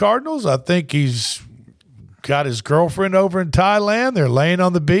Arizona Cardinals. I think he's got his girlfriend over in Thailand. They're laying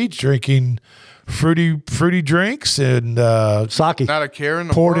on the beach drinking fruity drinks and sake. Not a care in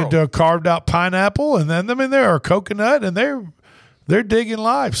the poured world. into a carved out pineapple, and then there are coconut, and they're digging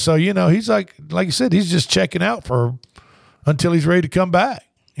life. So he's like you said, he's just checking out until he's ready to come back.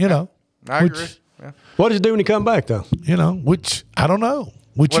 I agree. Yeah. What does he do when he come back though? Which I don't know.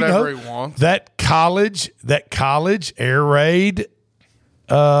 Whatever he wants. That college air raid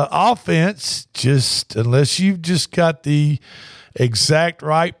offense, just unless you've just got the exact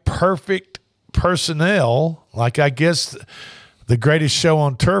right, perfect personnel, like I guess the greatest show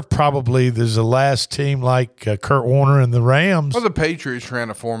on turf probably there's a last team like Kurt Warner and the Rams. Well, the Patriots ran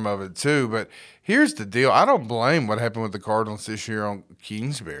a form of it too, but here's the deal. I don't blame what happened with the Cardinals this year on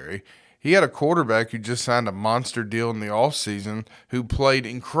Kingsbury. He had a quarterback who just signed a monster deal in the offseason, who played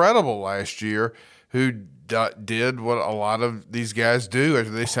incredible last year, who did what a lot of these guys do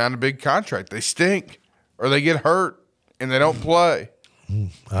after they sign a big contract. They stink or they get hurt and they don't play.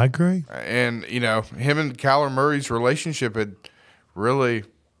 I agree. And, him and Kyler Murray's relationship had really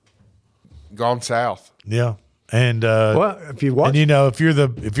gone south. Yeah. And if you watch, and if you're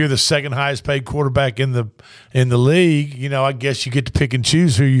the second highest paid quarterback in the league, I guess you get to pick and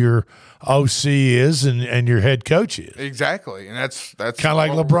choose who your OC is and your head coach is. Exactly, and that's kind of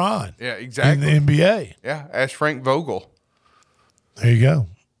like LeBron. Yeah, exactly. In the NBA. Yeah, ask Frank Vogel. There you go.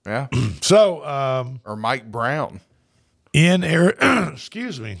 Yeah. So, or Mike Brown. In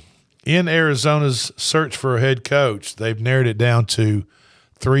Arizona's search for a head coach, they've narrowed it down to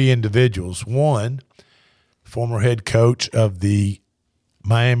 3 individuals. One, former head coach of the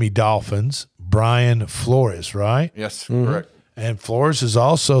Miami Dolphins, Brian Flores, right? Yes, correct. And Flores is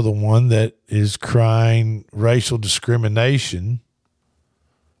also the one that is crying racial discrimination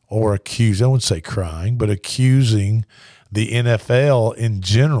or accusing, I wouldn't say crying, but accusing the NFL in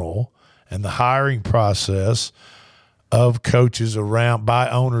general and the hiring process of coaches by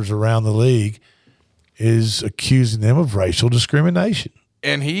owners around the league is accusing them of racial discrimination.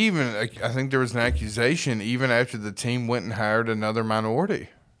 And he even, I think there was an accusation even after the team went and hired another minority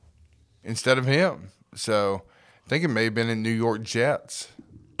instead of him. So I think it may have been in New York Jets.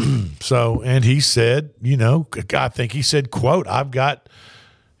 So, and he said, I think he said, quote, I've got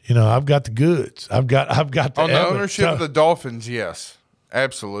the goods. I've got the on the evidence. ownership of the Dolphins. Yes,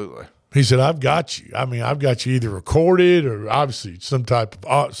 absolutely. He said, I've got you. I mean, I've got you either recorded or obviously some type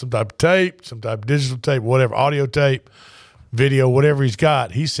of tape, some type of digital tape, whatever, audio tape, video, whatever he's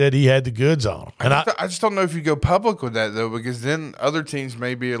got. He said he had the goods on him. And I just don't know if you go public with that, though, because then other teams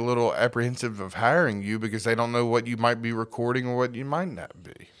may be a little apprehensive of hiring you because they don't know what you might be recording or what you might not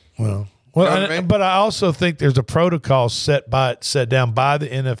be. Well, You know what I mean? But I also think there's a protocol set down by the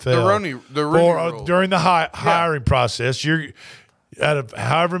NFL The Rooney rule. during the hiring process. You're out of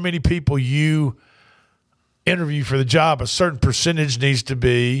however many people you interview for the job, a certain percentage needs to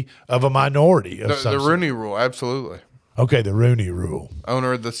be of a minority. Of The Rooney rule, absolutely. Okay, the Rooney rule.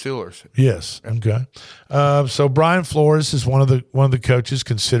 Owner of the Steelers. Yes. Okay. So Brian Flores is one of the coaches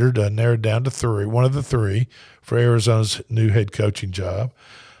considered narrowed down to 3. One of the 3 for Arizona's new head coaching job.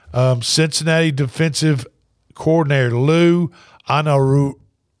 Cincinnati defensive coordinator Lou Anarumo,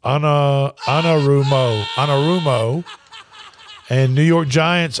 and New York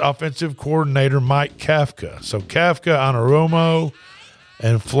Giants offensive coordinator Mike Kafka. So Kafka, Anarumo,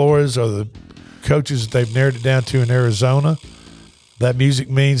 and Flores are the coaches that they've narrowed it down to in Arizona. That music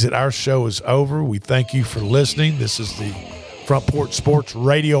means that our show is over. We thank you for listening. This is the Front Porch Sports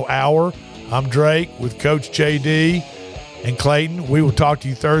Radio Hour. I'm Drake with Coach JD and Clayton. We will talk to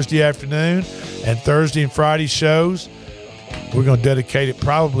you Thursday afternoon and Thursday and Friday shows. We're going to dedicate it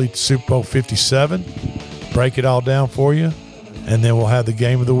probably to Super Bowl 57, break it all down for you, and then we'll have the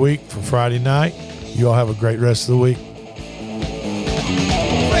game of the week for Friday night. You all have a great rest of the week.